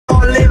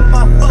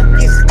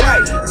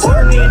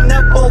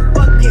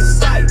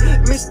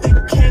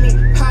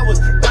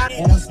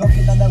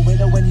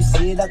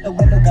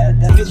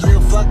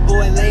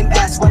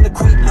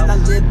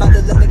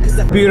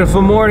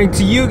Beautiful morning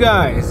to you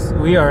guys.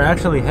 We are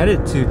actually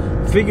headed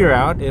to figure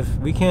out if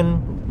we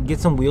can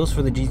get some wheels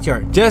for the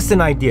GTR. Just an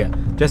idea,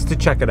 just to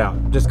check it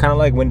out. Just kind of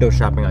like window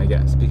shopping, I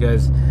guess,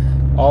 because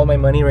all my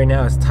money right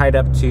now is tied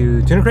up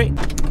to Tuna Crate.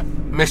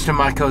 Mr.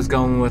 Michael's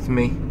going with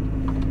me.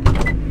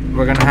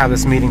 We're gonna have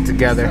this meeting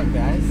together. What's up,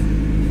 guys?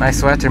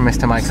 Nice sweater,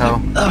 Mr.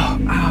 Michael. Oh,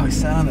 ow, he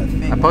sat on that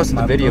thing. I posted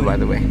the video, by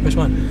the way. Which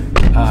one?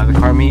 The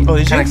car meet. Oh,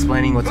 did you? Kind of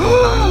explaining what's going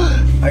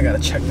on. I gotta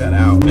check that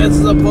out. It's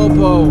the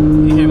popo.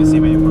 You can't even see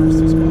me anymore. It's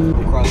too small.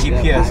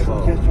 GPS.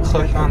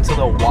 Click onto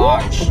the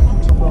watch.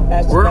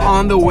 We're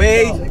on the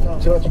way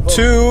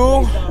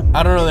to,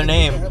 I don't know their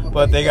name,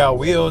 but they got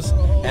wheels,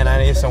 and I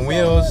need some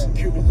wheels,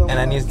 and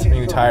I need some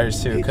new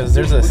tires too, because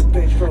there's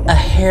a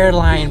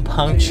hairline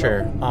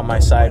puncture on my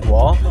side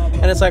wall,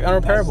 and it's like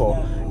unrepairable.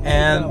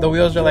 And the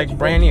wheels are like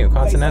brand new,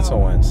 Continental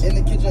ones.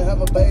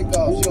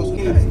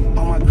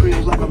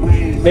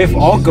 If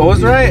all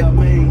goes right,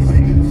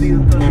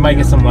 we might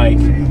get some like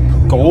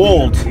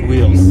gold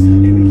wheels.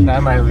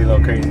 That might be a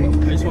little crazy.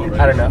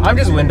 I don't know. I'm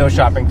just window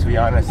shopping, to be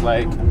honest.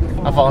 Like,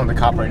 I'm following the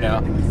cop right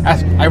now.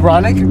 That's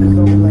ironic.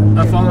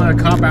 I'm following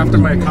a cop after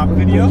my cop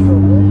video.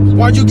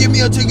 Why'd you give me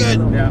a ticket?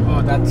 Yeah,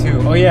 oh, that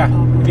too. Oh yeah,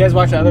 if you guys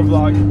watch the other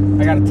vlog,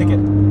 I got a ticket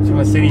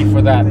to a city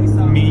for that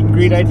meet and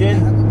greet I did.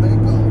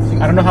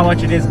 I don't know how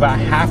much it is, but I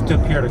have to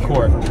appear to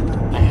court.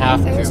 I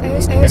have to. There's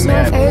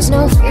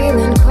no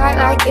feeling quite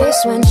like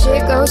this when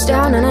shit goes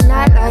down on a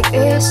night like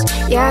this.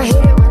 Yeah, I hate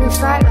it when we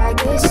fight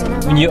like this.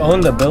 When you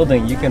own the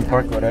building, you can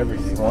park whatever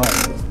you want.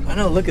 I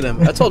know, look at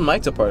him. I told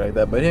Mike to park like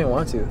that, but he didn't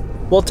want to.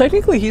 Well,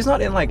 technically, he's not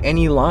in like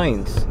any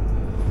lines.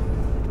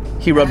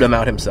 He rubbed them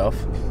out himself.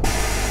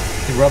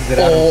 He rubbed it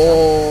out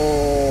himself.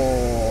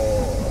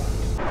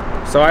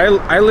 So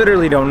I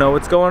literally don't know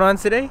what's going on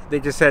today. They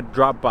just said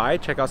drop by,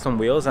 check out some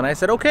wheels, and I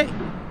said okay.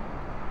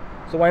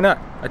 So why not?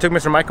 I took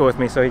Mr. Michael with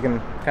me so he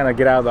can kind of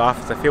get out of the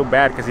office. I feel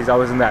bad because he's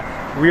always in that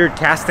weird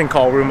casting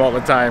call room all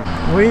the time.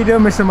 What are you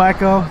doing, Mr.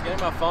 Michael?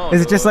 Getting my phone.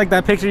 Is it just like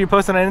that picture you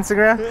posted on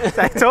Instagram?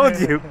 I told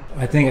you.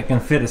 I think I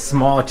can fit a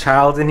small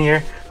child in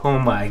here. Oh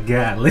my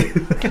God! Look at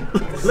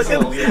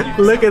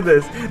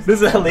this.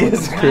 This is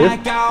Aaliyah's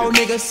crib.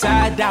 Nigga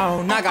side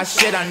down. I got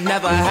shit I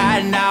never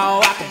had now.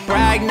 I can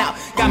brag now.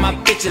 Got my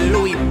bitch a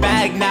Louis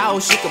bag now.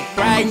 She can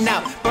brag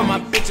now. But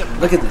my bitch a...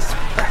 Look at this.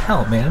 What the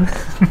hell, man?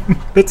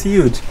 That's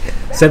huge.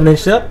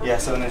 7-inch up? Yeah,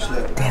 7-inch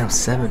lip. Damn,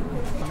 7.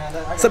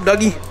 What's up,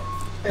 Dougie?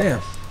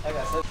 Damn.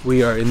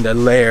 We are in the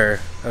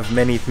lair of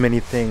many, many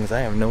things.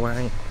 I have no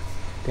idea.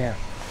 Damn.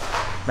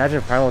 Imagine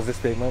if Primal was this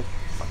big, Mike.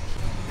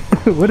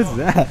 What is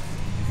that?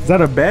 Is that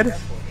a bed?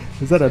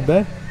 Is that a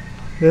bed?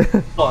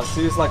 Oh,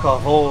 see, it's like a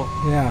whole,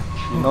 Yeah.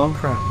 you know?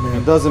 Crap, man.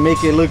 It doesn't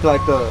make it look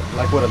like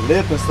with a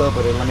lip and stuff,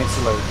 but it makes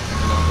it like,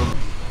 you know.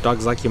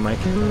 Dogs like you, Mike.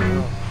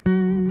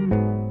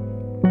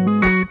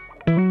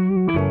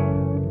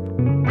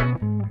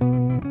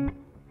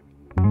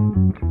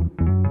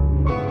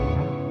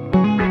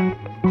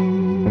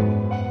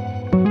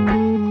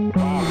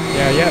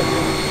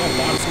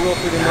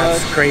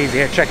 That's crazy.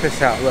 Here, check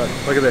this out.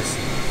 Look at this.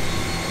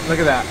 Look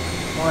at that.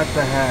 What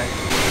the heck?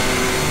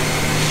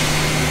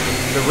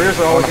 The rears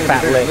are always going to be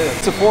very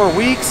lit. So 4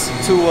 weeks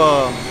to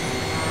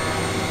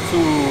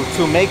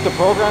make the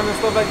program and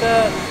stuff like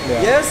that.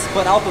 Yeah. Yes,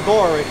 but out the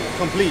door already,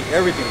 complete,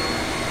 everything,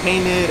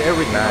 painted,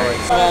 everything.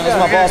 Nice. Man, that's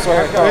my boss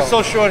right here. You're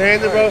so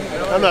short-handed, bro.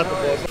 I'm not the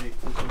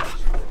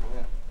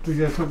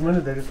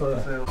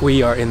boss.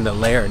 We are in the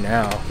lair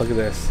now. Look at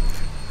this.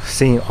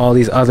 Seeing all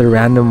these other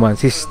random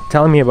ones. He's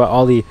telling me about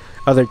all the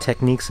other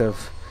techniques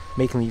of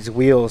making these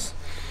wheels.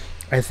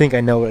 I think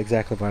I know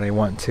exactly what I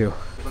want to.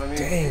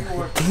 Dang,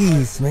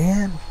 these,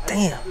 man.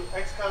 Damn.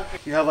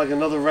 You have like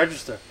another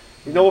register.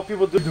 You know what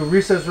people do? The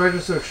recessed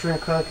register, extreme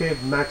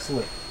concave, max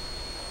lip.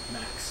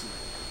 Max.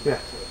 Yeah.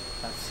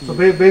 So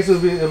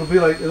basically, it'll be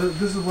like,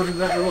 this is what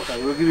exactly looks like.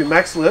 It'll give you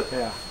max lip.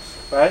 Yeah.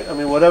 Right? I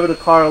mean, whatever the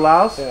car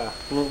allows, yeah,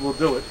 we'll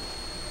do it.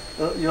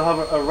 You'll have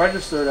a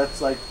register that's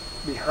like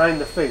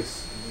behind the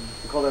face.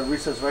 We call that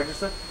recessed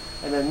register.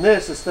 And then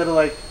this, instead of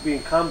like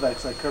being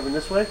convex, like curving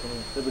this way,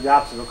 it'll be the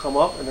opposite. It'll come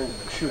up and then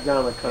shoot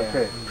down like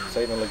concave. So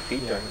you don't look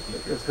deep there.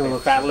 It's gonna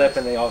look fat lip,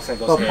 and they all of a sudden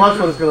go. So plus,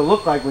 what it's gonna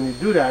look like when you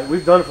do that,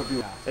 we've done it for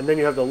people. And then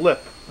you have the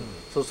lip.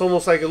 So it's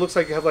almost like, it looks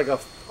like you have like a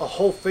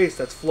whole face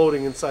that's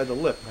floating inside the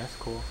lip. That's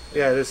cool.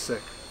 Yeah, it is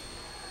sick.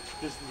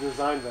 Just the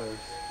design varies.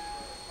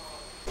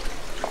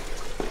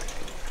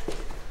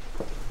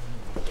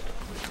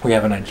 We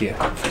have an idea.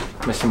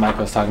 Mr.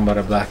 Michael's talking about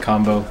a black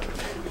combo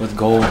with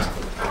gold.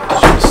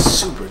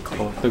 Super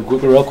clean. The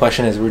real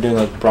question is, we're doing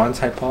a bronze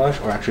type polish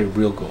or actually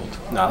real gold?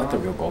 No, not the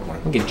real gold one.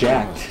 We get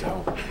jacked.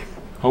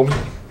 Homie.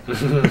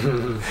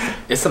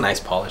 It's a nice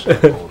polish.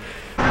 Gold.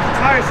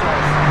 Tire size.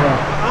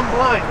 Yeah. I'm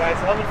blind, guys.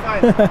 Help me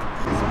find it.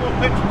 Some more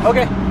pictures.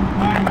 Okay.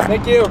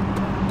 Thank you.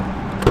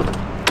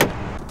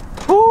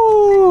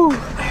 Woo!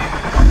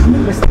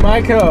 Mr.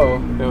 Michael.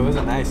 Those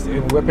are nice,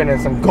 dude. Whipping in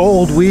some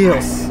gold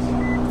wheels.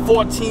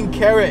 14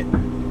 karat.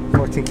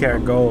 14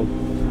 karat gold.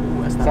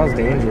 That sounds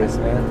dangerous,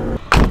 man.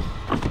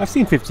 I've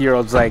seen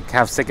 50-year-olds like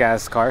have sick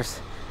ass cars.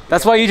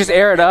 That's why you just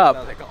air it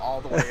up. Like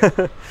all the way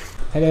up.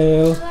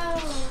 Hello.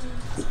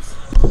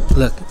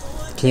 Look,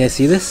 can you guys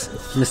see this?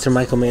 Mr.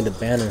 Michael made a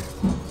banner.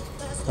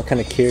 I'm kind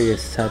of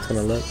curious how it's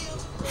gonna look.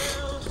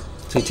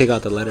 So you take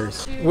out the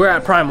letters. We're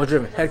at Primal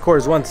Driven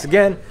headquarters once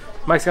again.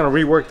 Mike's gonna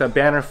rework the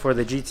banner for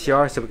the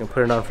GTR so we can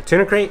put it on for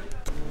Tuner Crate.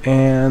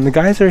 And the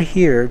guys are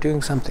here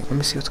doing something. Let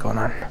me see what's going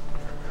on.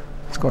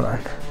 What's going on?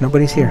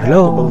 Nobody's here.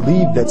 Hello.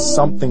 Believe that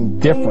something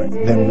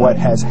different than what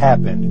has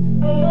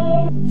happened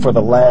for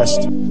the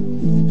last 50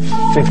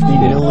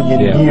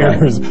 million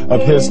years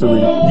of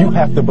history. You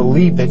have to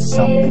believe that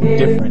something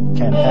different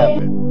can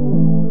happen.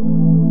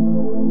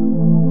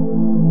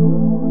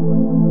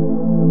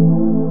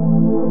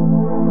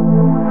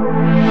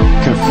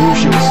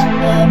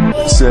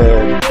 Confucius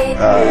said,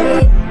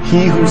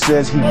 he who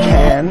says he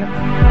can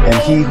and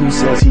he who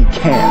says he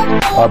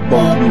can't are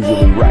both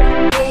usually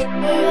right.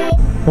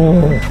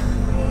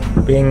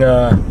 Being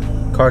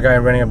a car guy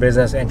and running a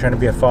business and trying to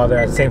be a father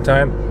at the same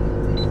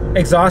time,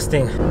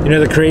 exhausting. You know,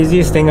 the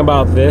craziest thing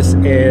about this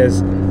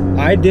is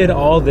I did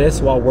all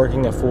this while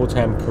working a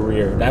full-time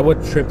career. That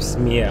what trips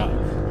me out.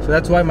 So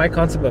that's why my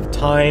concept of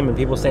time and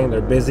people saying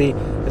they're busy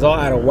is all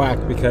out of whack,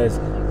 because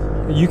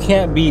you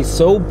can't be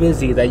so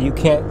busy that you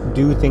can't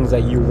do things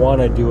that you want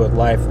to do with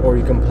life, or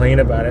you complain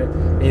about it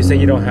and you say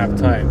you don't have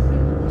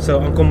time. So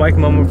Uncle Mike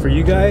moment for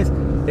you guys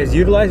is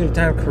utilize your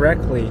time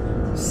correctly,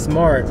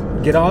 smart,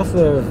 get off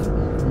of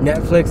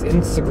Netflix,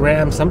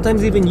 Instagram,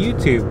 sometimes even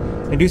YouTube,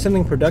 and do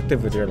something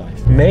productive with your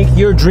life. Make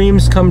your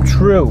dreams come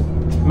true.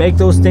 Make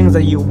those things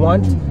that you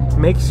want.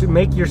 Make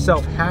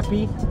yourself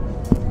happy.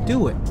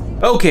 Do it.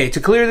 Okay, to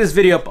clear this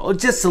video up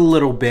just a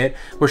little bit,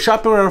 we're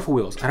shopping around for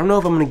wheels. I don't know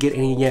if I'm gonna get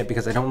any yet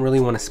because I don't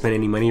really want to spend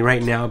any money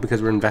right now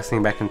because we're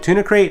investing back in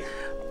Tuner Crate.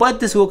 But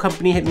this wheel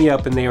company hit me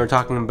up and they were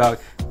talking about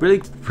really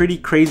pretty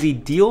crazy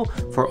deal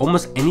for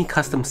almost any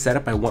custom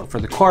setup I want for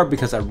the car,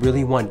 because I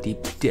really want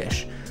deep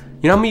dish.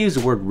 You know, I'm gonna use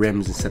the word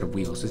rims instead of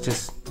wheels. It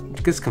just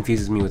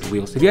confuses me with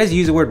wheels. If you guys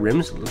use the word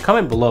rims,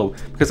 comment below,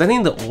 because I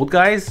think the old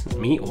guys,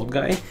 me, old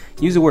guy,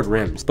 use the word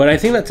rims. But I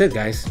think that's it,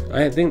 guys.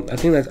 I think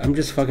that's, I'm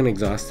just fucking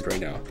exhausted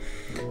right now.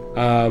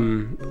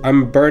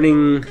 I'm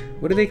burning,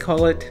 what do they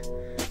call it?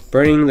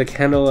 Burning the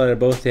candle at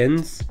both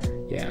ends.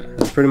 Yeah,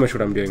 that's pretty much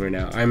what I'm doing right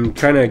now. I'm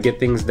trying to get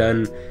things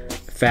done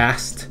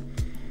fast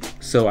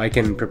so I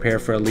can prepare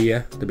for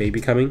Aaliyah, the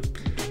baby coming,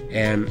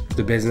 and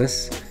the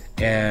business,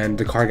 and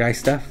the car guy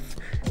stuff,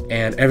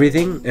 and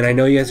everything. And I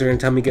know you guys are gonna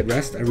tell me get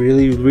rest. I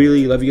really,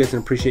 really love you guys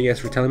and appreciate you guys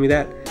for telling me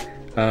that.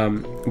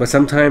 But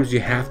sometimes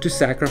you have to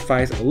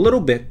sacrifice a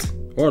little bit,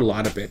 or a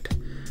lot of it,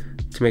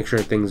 to make sure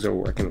things are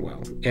working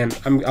well. And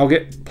I'll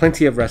get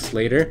plenty of rest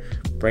later.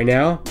 Right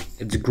now,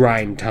 it's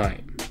grind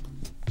time.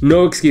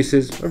 No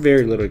excuses, or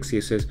very little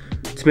excuses,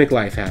 to make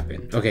life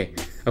happen. Okay,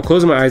 I'm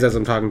closing my eyes as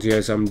I'm talking to you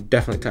guys, so I'm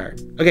definitely tired.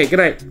 Okay, good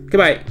night,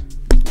 goodbye.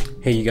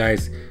 Hey you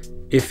guys,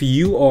 if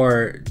you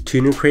are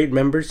Tuner Crate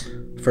members,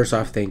 first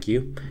off, thank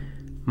you.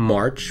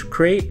 March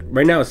Crate,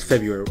 right now it's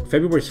February.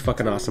 February's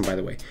fucking awesome, by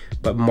the way.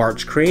 But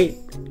March Crate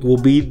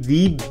will be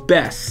the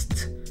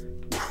best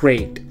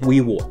crate we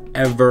will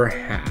ever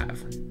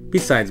have.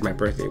 Besides my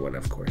birthday one,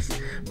 of course.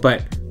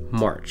 But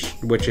March,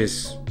 which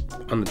is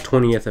on the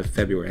 20th of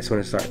February, that's when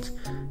it starts.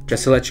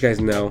 Just to let you guys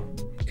know,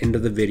 end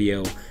of the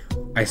video,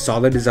 I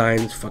saw the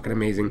designs, fucking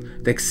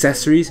amazing. The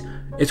accessories,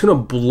 it's gonna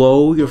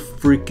blow your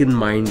freaking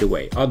mind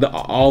away.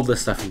 All the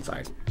stuff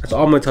inside. That's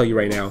all I'm gonna tell you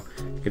right now.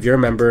 If you're a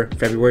member,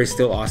 February is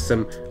still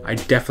awesome. I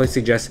definitely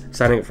suggest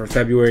signing up for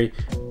February.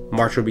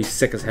 March will be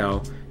sick as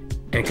hell,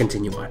 and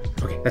continue on.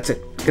 Okay, that's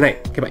it. Good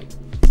night, goodbye.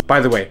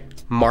 By the way,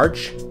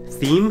 March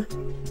theme,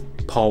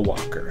 Paul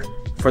Walker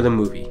for the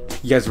movie.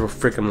 You guys will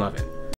freaking love it.